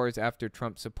 48 hours after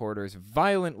Trump supporters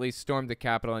violently stormed the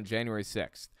Capitol on January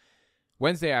 6th,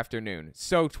 Wednesday afternoon,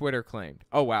 so Twitter claimed.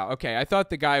 Oh, wow. Okay, I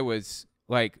thought the guy was,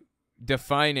 like,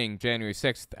 defining January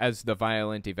 6th as the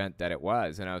violent event that it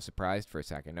was, and I was surprised for a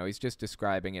second. No, he's just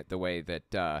describing it the way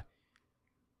that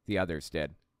the others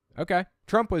did. Okay.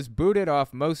 Trump was booted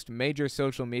off most major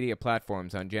social media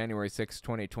platforms on January 6,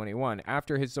 2021,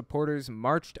 after his supporters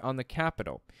marched on the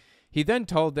Capitol. He then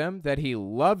told them that he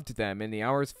loved them in the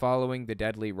hours following the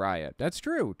deadly riot. That's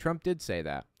true. Trump did say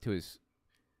that to his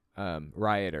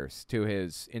rioters, to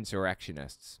his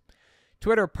insurrectionists.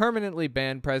 Twitter permanently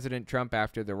banned President Trump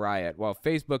after the riot, while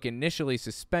Facebook initially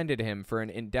suspended him for an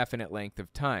indefinite length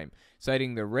of time,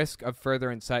 citing the risk of further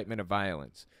incitement of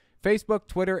violence. Facebook,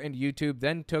 Twitter, and YouTube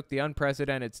then took the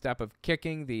unprecedented step of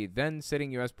kicking the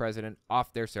then-sitting U.S. president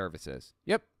off their services.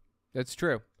 Yep, that's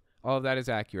true. All of that is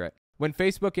accurate. When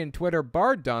Facebook and Twitter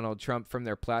barred Donald Trump from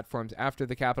their platforms after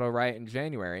the Capitol riot in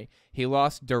January, he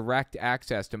lost direct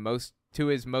access to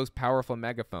his most powerful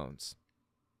megaphones.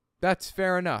 That's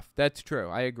fair enough. That's true.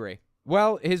 I agree.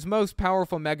 Well, his most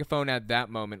powerful megaphone at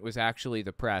that moment was actually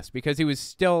the press, because he was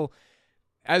still,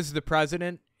 as the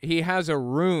president, he has a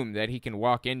room that he can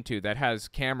walk into that has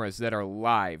cameras that are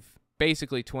live,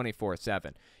 basically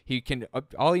 24/7. He can,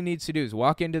 all he needs to do is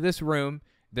walk into this room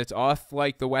that's off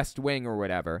like the West Wing or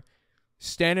whatever,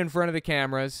 stand in front of the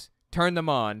cameras, turn them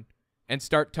on, and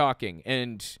start talking.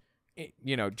 And,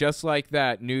 you know, just like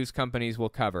that, news companies will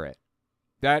cover it.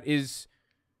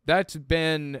 That's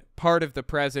been part of the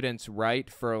president's right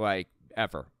for, like,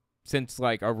 ever. Since,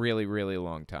 like, a really, really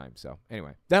long time. So,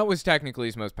 anyway. That was technically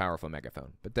his most powerful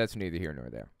megaphone, but that's neither here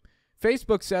nor there.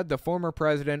 Facebook said the former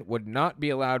president would not be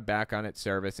allowed back on its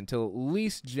service until at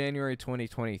least January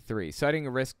 2023, citing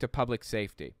a risk to public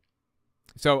safety.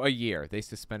 So, a year. They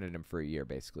suspended him for a year,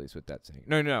 basically, is what that's saying.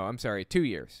 No, I'm sorry. 2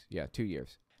 years. Yeah, 2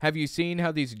 years. Have you seen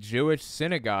how these Jewish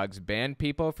synagogues ban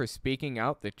people for speaking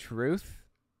out the truth?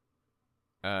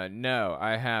 No,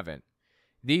 I haven't.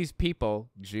 These people,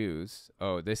 Jews,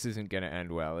 oh, this isn't going to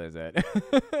end well, is it?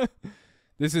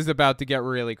 This is about to get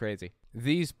really crazy.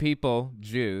 These people,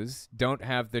 Jews, don't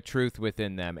have the truth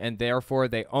within them, and therefore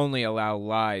they only allow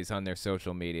lies on their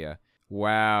social media.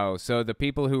 Wow, so the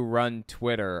people who run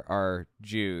Twitter are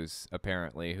Jews,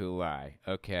 apparently, who lie.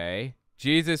 Okay.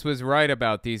 Jesus was right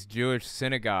about these Jewish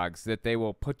synagogues, that they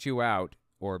will put you out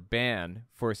or ban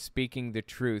for speaking the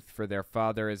truth, for their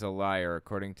father is a liar,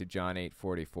 according to John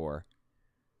 8:44.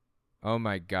 Oh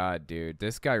my God, dude.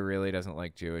 This guy really doesn't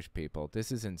like Jewish people.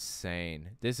 This is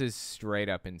insane. This is straight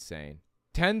up insane.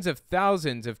 Tens of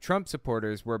thousands of Trump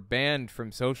supporters were banned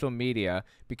from social media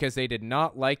because they did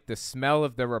not like the smell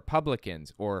of the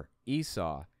Republicans, or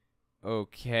Esau.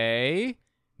 Okay.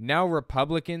 Now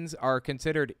Republicans are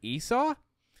considered Esau?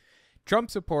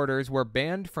 Trump supporters were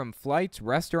banned from flights,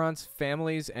 restaurants,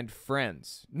 families, and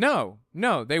friends. No,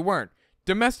 they weren't.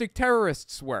 Domestic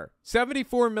terrorists were.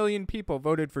 74 million people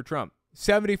voted for Trump.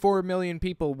 74 million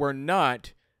people were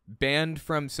not banned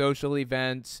from social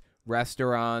events,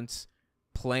 restaurants,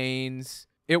 planes.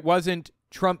 It wasn't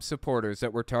Trump supporters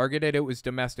that were targeted. It was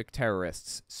domestic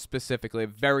terrorists, specifically a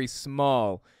very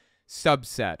small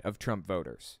subset of Trump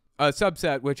voters. A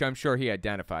subset which I'm sure he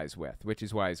identifies with, which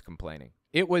is why he's complaining.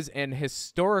 It was an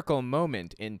historical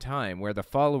moment in time where the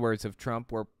followers of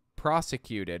Trump were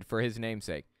prosecuted for his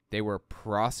namesake. They were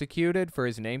prosecuted for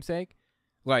his namesake?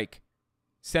 Like,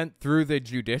 sent through the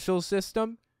judicial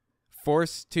system?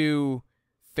 Forced to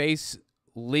face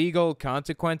legal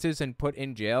consequences and put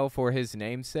in jail for his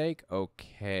namesake?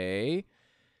 Okay.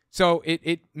 So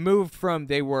it moved from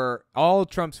all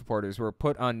Trump supporters were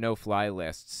put on no-fly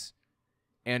lists,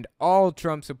 and all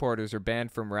Trump supporters are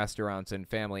banned from restaurants and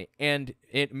family, and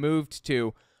it moved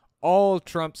to all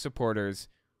Trump supporters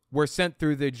were sent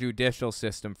through the judicial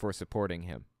system for supporting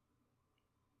him.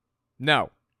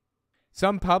 No.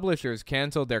 Some publishers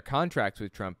canceled their contracts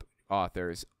with Trump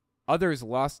authors. Others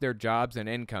lost their jobs and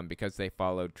income because they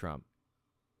followed Trump.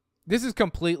 This is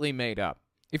completely made up.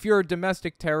 If you're a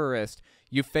domestic terrorist,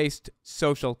 you faced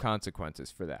social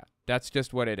consequences for that. That's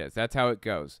just what it is. That's how it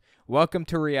goes. Welcome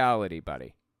to reality,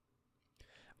 buddy.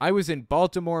 I was in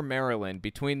Baltimore, Maryland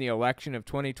between the election of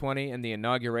 2020 and the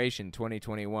inauguration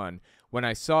 2021 when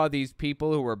I saw these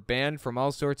people who were banned from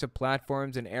all sorts of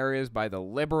platforms and areas by the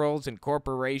liberals and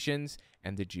corporations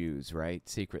and the Jews, right?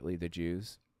 Secretly the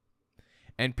Jews.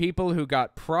 And people who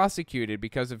got prosecuted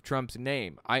because of Trump's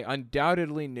name. I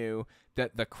undoubtedly knew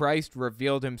that the Christ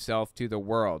revealed himself to the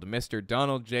world, Mr.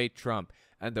 Donald J. Trump,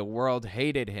 and the world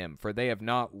hated him, for they have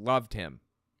not loved him.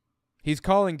 He's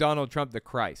calling Donald Trump the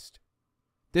Christ.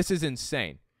 This is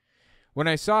insane. When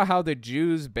I saw how the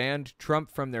Jews banned Trump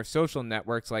from their social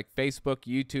networks like Facebook,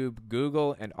 YouTube,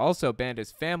 Google, and also banned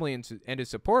his family and his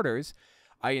supporters,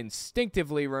 I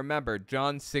instinctively remembered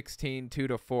John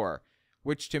 16:2-4.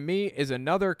 Which to me is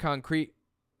another concrete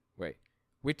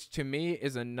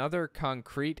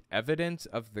evidence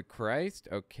of the Christ.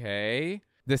 Okay.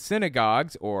 The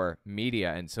synagogues, or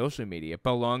media and social media,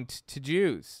 belonged to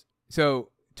Jews. So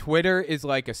Twitter is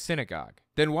like a synagogue.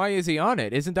 Then why is he on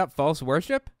it? Isn't that false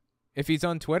worship? If he's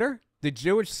on Twitter? The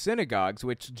Jewish synagogues,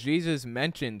 which Jesus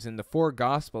mentions in the 4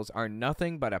 Gospels, are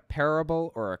nothing but a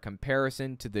parable or a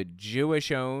comparison to the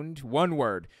Jewish-owned, one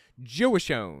word,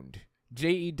 Jewish-owned,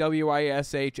 Jewishowned.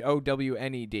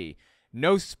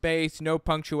 No space, no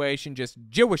punctuation, just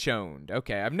Jewish-owned.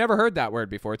 Okay, I've never heard that word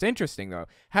before. It's interesting, though.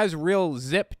 Has real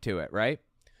zip to it, right?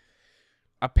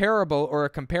 A parable or a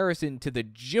comparison to the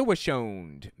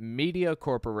Jewish-owned media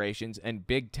corporations and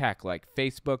big tech like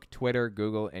Facebook, Twitter,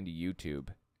 Google, and YouTube.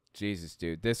 Jesus,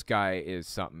 dude, this guy is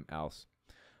something else.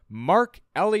 Mark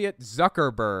Elliott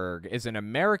Zuckerberg is an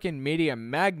American media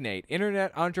magnate,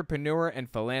 internet entrepreneur, and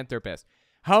philanthropist.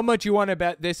 How much you want to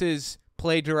bet this is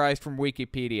plagiarized from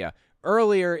Wikipedia?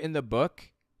 Earlier in the book,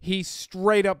 he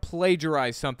straight up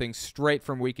plagiarized something straight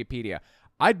from Wikipedia.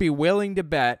 I'd be willing to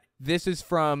bet this is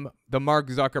from the Mark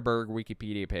Zuckerberg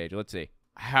Wikipedia page. Let's see.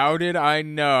 How did I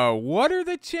know? What are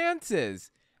the chances?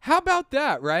 How about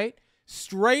that, right?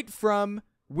 Straight from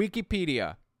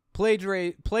Wikipedia.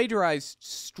 Plagiarized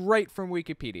straight from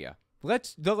Wikipedia.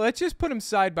 Let's just put them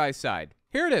side by side.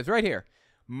 Here it is, right here.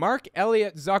 Mark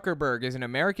Elliott Zuckerberg is an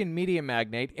American media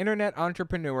magnate, internet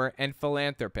entrepreneur, and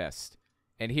philanthropist.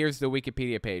 And here's the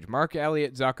Wikipedia page. Mark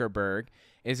Elliott Zuckerberg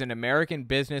is an American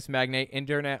business magnate,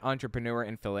 internet entrepreneur,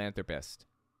 and philanthropist.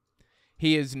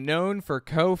 He is known for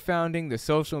co-founding the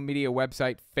social media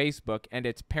website Facebook and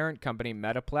its parent company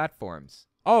Meta Platforms.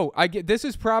 Oh, this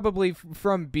is probably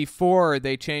from before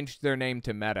they changed their name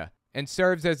to Meta, and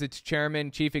serves as its chairman,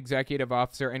 chief executive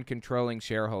officer, and controlling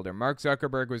shareholder. Mark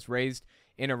Zuckerberg was raised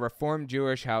in a Reformed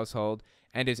Jewish household,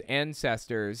 and his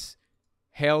ancestors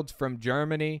hailed from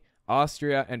Germany,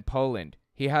 Austria, and Poland.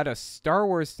 He had a Star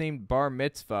Wars-themed bar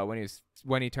mitzvah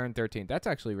when he turned 13. That's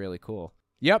actually really cool.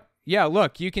 Yep. Yeah,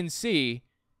 look, you can see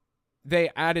they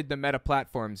added the Meta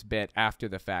Platforms bit after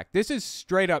the fact. This is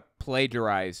straight up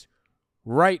plagiarized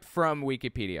right from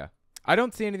Wikipedia. I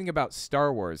don't see anything about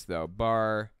Star Wars, though.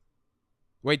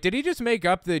 Wait, did he just make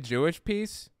up the Jewish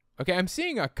piece? Okay, I'm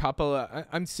seeing a couple of...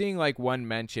 I'm seeing like one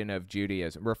mention of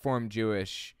Judaism, Reformed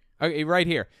Jewish... Okay, right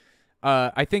here.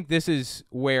 I think this is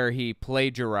where he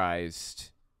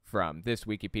plagiarized from, this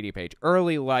Wikipedia page.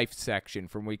 Early life section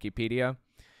from Wikipedia.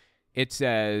 It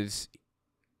says,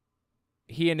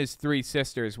 he and his 3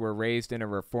 sisters were raised in a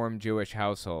Reformed Jewish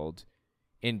household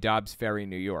in Dobbs Ferry,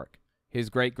 New York. His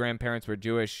great-grandparents were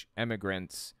Jewish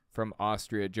immigrants from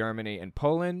Austria, Germany, and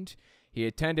Poland. He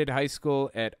attended high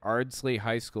school at Ardsley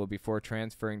High School before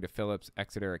transferring to Phillips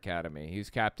Exeter Academy. He was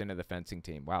captain of the fencing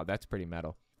team. Wow, that's pretty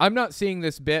metal. I'm not seeing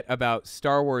this bit about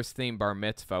Star Wars themed bar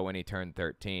mitzvah when he turned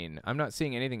 13. I'm not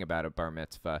seeing anything about a bar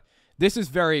mitzvah. This is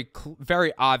very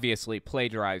obviously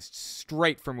plagiarized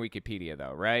straight from Wikipedia,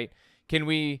 though, right? Can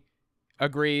we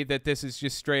agree that this is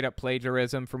just straight up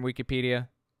plagiarism from Wikipedia?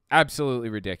 Absolutely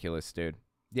ridiculous, dude.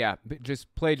 Yeah,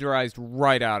 just plagiarized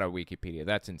right out of Wikipedia.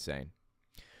 That's insane.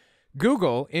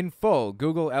 Google in full.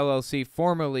 Google LLC,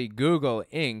 formerly Google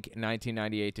Inc.,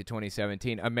 1998 to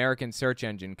 2017, American search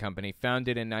engine company,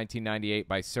 founded in 1998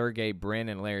 by Sergey Brin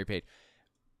and Larry Page.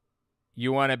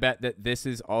 You want to bet that this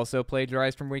is also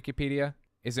plagiarized from Wikipedia?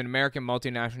 Is an American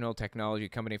multinational technology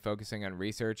company focusing on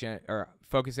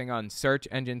focusing on search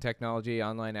engine technology,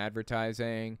 online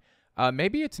advertising.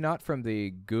 Maybe it's not from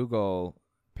the Google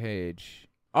page.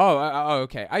 Oh,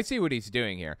 okay. I see what he's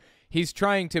doing here. He's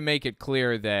trying to make it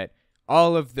clear that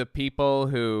all of the people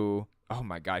who, oh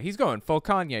my God, he's going full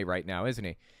Kanye right now, isn't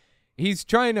he? He's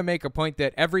trying to make a point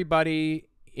that everybody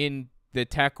in the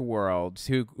tech world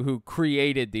who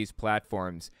created these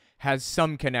platforms has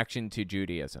some connection to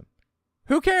Judaism.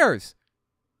 Who cares?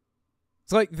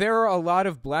 It's like there are a lot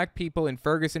of black people in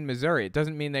Ferguson, Missouri. It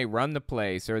doesn't mean they run the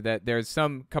place or that there's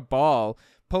some cabal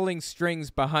pulling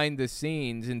strings behind the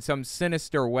scenes in some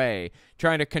sinister way,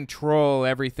 trying to control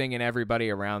everything and everybody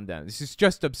around them. This is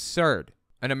just absurd.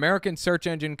 An American search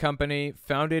engine company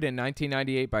founded in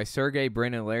 1998 by Sergey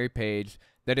Brin and Larry Page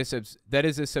that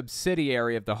is a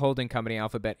subsidiary of the holding company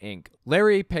Alphabet Inc.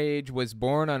 Larry Page was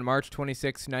born on March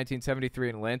 26, 1973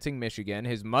 in Lansing, Michigan.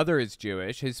 His mother is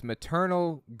Jewish. His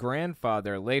maternal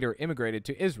grandfather later immigrated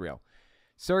to Israel.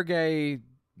 Sergey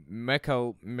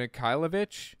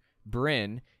Mikhailovich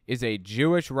Brin is a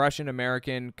Jewish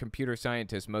Russian-American computer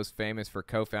scientist most famous for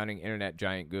co-founding internet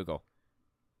giant Google.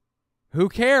 Who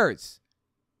cares?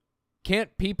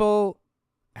 Can't people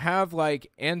have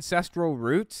like ancestral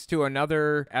roots to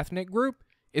another ethnic group?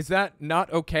 Is that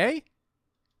not okay?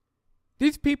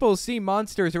 These people see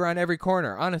monsters around every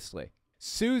corner, honestly.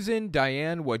 Susan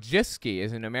Diane Wojcicki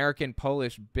is an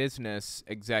American-Polish business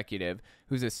executive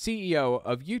who's a CEO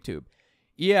of YouTube.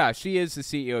 Yeah, she is the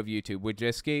CEO of YouTube,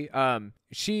 Wojcicki.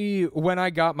 When I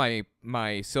got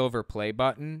my silver play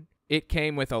button, it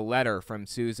came with a letter from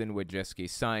Susan Wojcicki,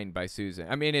 signed by Susan.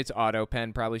 I mean, it's auto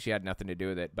pen. Probably she had nothing to do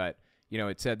with it, but you know,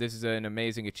 it said this is an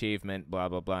amazing achievement, blah,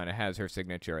 blah, blah, and it has her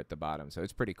signature at the bottom, so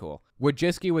it's pretty cool.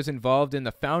 Wojcicki was involved in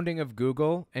the founding of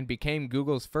Google and became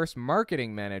Google's first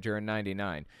marketing manager in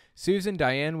 '99. Susan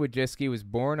Diane Wojcicki was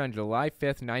born on July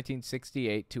 5th,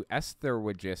 1968 to Esther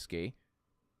Wojcicki,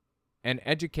 an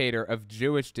educator of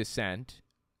Jewish descent.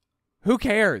 Who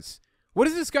cares? What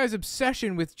is this guy's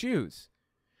obsession with Jews?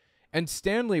 And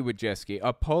Stanley Wojcicki,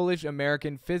 a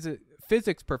Polish-American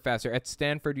physics professor at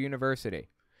Stanford University.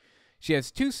 She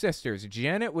has two sisters,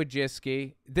 Janet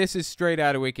Wojcicki. This is straight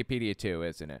out of Wikipedia too,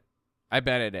 isn't it? I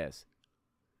bet it is.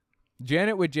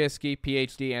 Janet Wojcicki,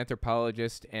 PhD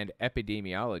anthropologist and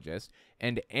epidemiologist,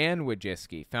 and Anne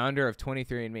Wojcicki, founder of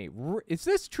 23andMe. Is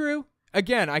this true?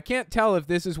 Again, I can't tell if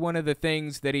this is one of the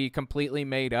things that he completely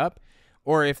made up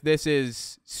or if this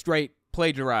is straight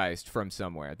plagiarized from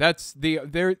somewhere.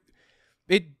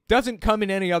 It doesn't come in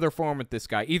any other form with this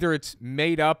guy. Either it's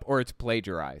made up or it's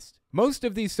plagiarized. Most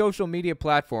of these social media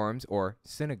platforms, or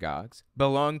synagogues,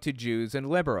 belong to Jews and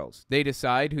liberals. They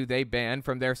decide who they ban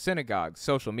from their synagogues,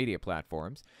 social media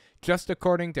platforms, just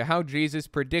according to how Jesus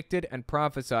predicted and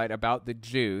prophesied about the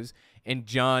Jews in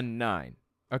John 9.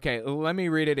 Okay, let me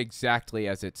read it exactly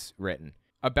as it's written.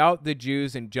 About the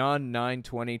Jews in John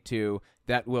 9:22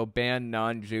 that will ban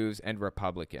non-Jews and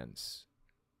Republicans.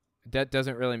 That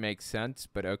doesn't really make sense,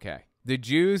 but okay. The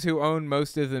Jews who own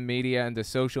most of the media and the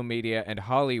social media and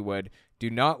Hollywood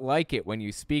do not like it when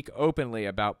you speak openly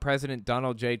about President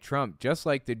Donald J. Trump, just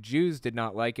like the Jews did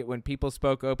not like it when people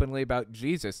spoke openly about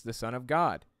Jesus, the Son of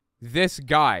God. This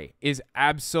guy is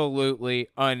absolutely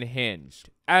unhinged.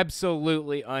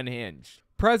 Absolutely unhinged.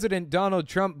 President Donald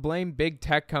Trump blamed big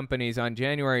tech companies on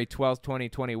January 12,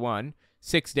 2021,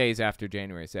 6 days after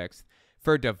January 6th,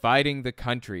 for dividing the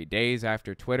country, days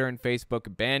after Twitter and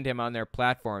Facebook banned him on their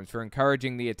platforms for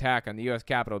encouraging the attack on the U.S.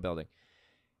 Capitol building.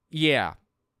 Yeah,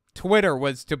 Twitter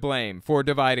was to blame for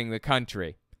dividing the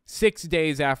country. 6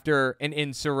 days after an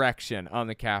insurrection on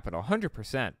the Capitol.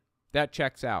 100%. That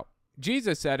checks out.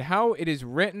 Jesus said, how it is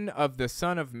written of the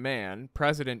Son of Man,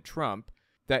 President Trump,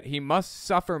 that he must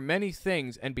suffer many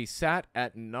things and be set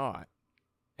at naught.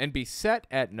 And be set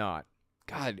at naught.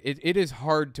 God, it is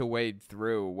hard to wade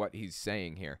through what he's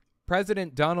saying here.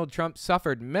 President Donald Trump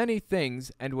suffered many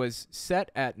things and was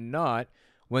set at naught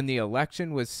when the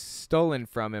election was stolen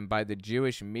from him by the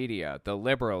Jewish media, the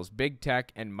liberals, big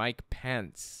tech, and Mike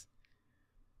Pence.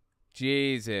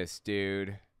 Jesus,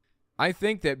 dude. I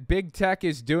think that big tech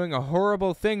is doing a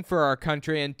horrible thing for our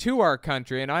country and to our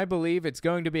country, and I believe it's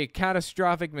going to be a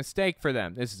catastrophic mistake for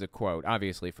them. This is a quote,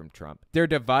 obviously from Trump. They're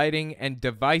dividing and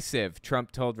divisive,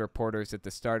 Trump told reporters at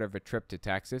the start of a trip to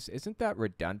Texas. Isn't that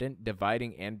redundant?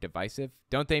 Dividing and divisive?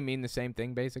 Don't they mean the same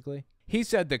thing, basically? He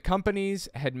said the companies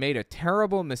had made a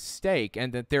terrible mistake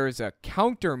and that there is a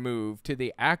counter move to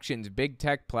the actions big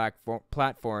tech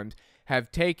platforms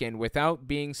have taken without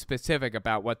being specific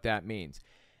about what that means.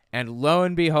 And lo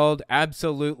and behold,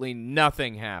 absolutely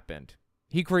nothing happened.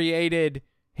 He created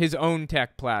his own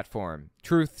tech platform,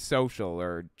 Truth Social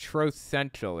or Truth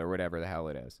Central or whatever the hell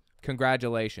it is.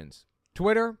 Congratulations.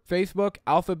 Twitter, Facebook,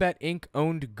 Alphabet Inc.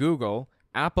 owned Google,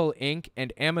 Apple Inc.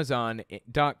 and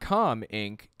Amazon.com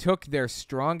Inc. took their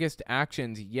strongest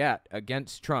actions yet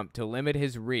against Trump to limit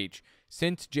his reach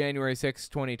since January 6,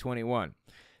 2021.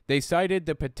 They cited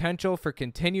the potential for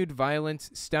continued violence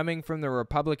stemming from the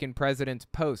Republican president's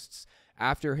posts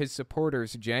after his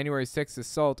supporters' January 6th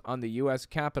assault on the U.S.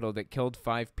 Capitol that killed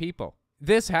 5 people.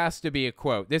 This has to be a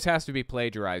quote. This has to be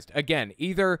plagiarized. Again,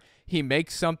 either he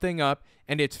makes something up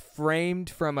and it's framed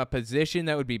from a position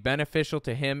that would be beneficial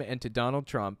to him and to Donald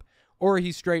Trump, or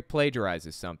he straight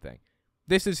plagiarizes something.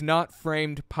 This is not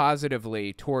framed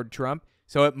positively toward Trump,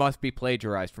 so it must be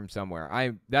plagiarized from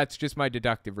somewhere. That's just my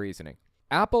deductive reasoning.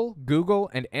 Apple, Google,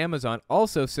 and Amazon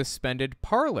also suspended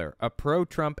Parler, a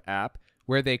pro-Trump app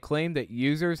where they claim that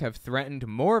users have threatened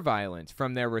more violence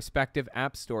from their respective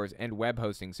app stores and web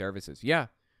hosting services. Yeah,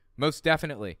 most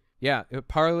definitely. Yeah,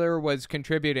 Parler was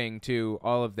contributing to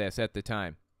all of this at the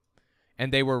time,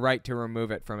 and they were right to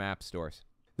remove it from app stores.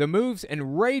 The moves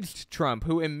enraged Trump,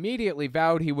 who immediately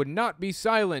vowed he would not be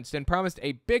silenced and promised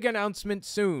a big announcement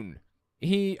soon.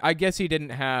 I guess he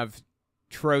didn't have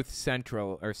Truth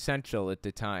Central or Central at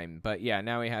the time, but yeah,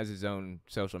 now he has his own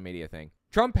social media thing.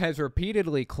 Trump has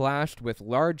repeatedly clashed with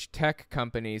large tech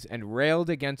companies and railed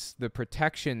against the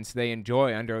protections they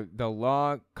enjoy under the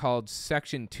law called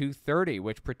Section 230,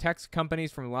 which protects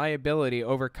companies from liability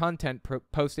over content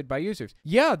posted by users.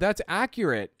 Yeah, that's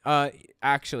accurate.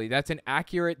 Actually, that's an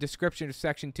accurate description of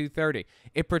Section 230.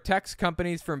 It protects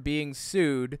companies from being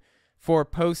sued for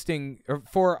posting or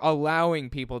for allowing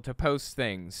people to post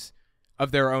things of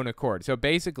their own accord. So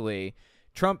basically,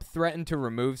 Trump threatened to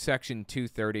remove Section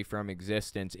 230 from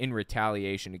existence in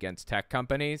retaliation against tech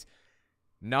companies.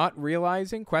 Not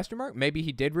realizing, question mark, maybe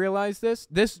he did realize this.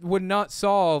 This would not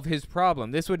solve his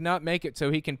problem. This would not make it so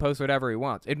he can post whatever he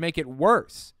wants. It'd make it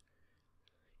worse.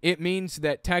 It means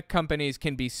that tech companies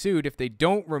can be sued if they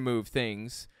don't remove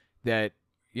things that,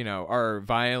 you know, are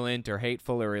violent or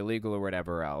hateful or illegal or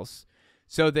whatever else.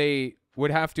 So they would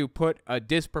have to put a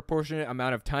disproportionate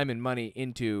amount of time and money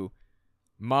into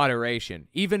moderation,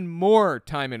 even more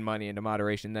time and money into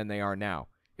moderation than they are now.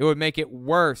 It would make it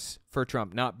worse for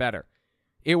Trump, not better.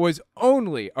 It was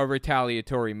only a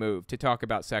retaliatory move to talk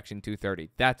about Section 230.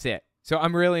 That's it. So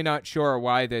I'm really not sure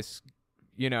why this,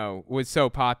 you know, was so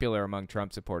popular among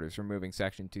Trump supporters, removing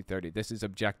Section 230. This is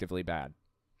objectively bad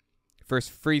for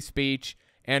free speech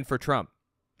and for Trump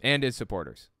and his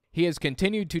supporters. He has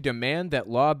continued to demand that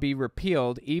law be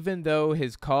repealed, even though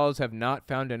his calls have not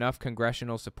found enough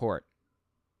congressional support.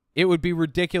 It would be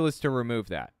ridiculous to remove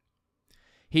that.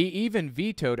 He even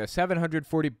vetoed a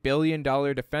 $740 billion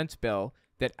defense bill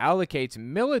that allocates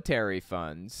military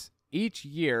funds each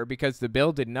year because the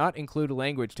bill did not include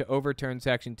language to overturn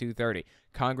Section 230.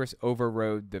 Congress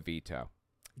overrode the veto.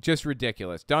 Just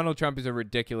ridiculous. Donald Trump is a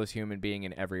ridiculous human being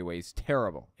in every way. He's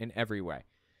terrible in every way.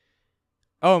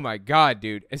 Oh my God,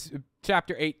 dude. It's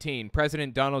Chapter 18,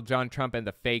 President Donald John Trump and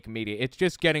the fake media. It's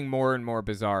just getting more and more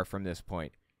bizarre from this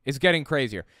point. It's getting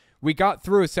crazier. We got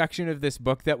through a section of this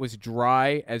book that was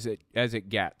dry as it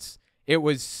gets. It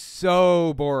was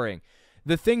so boring.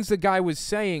 The things the guy was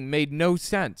saying made no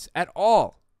sense at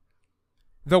all.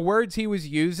 The words he was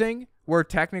using were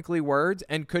technically words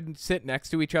and couldn't sit next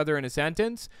to each other in a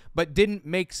sentence, but didn't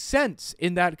make sense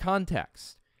in that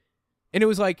context. And it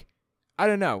was like, I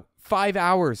don't know, 5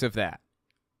 hours of that.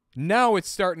 Now it's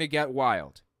starting to get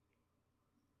wild.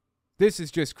 This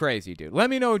is just crazy, dude. Let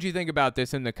me know what you think about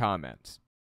this in the comments.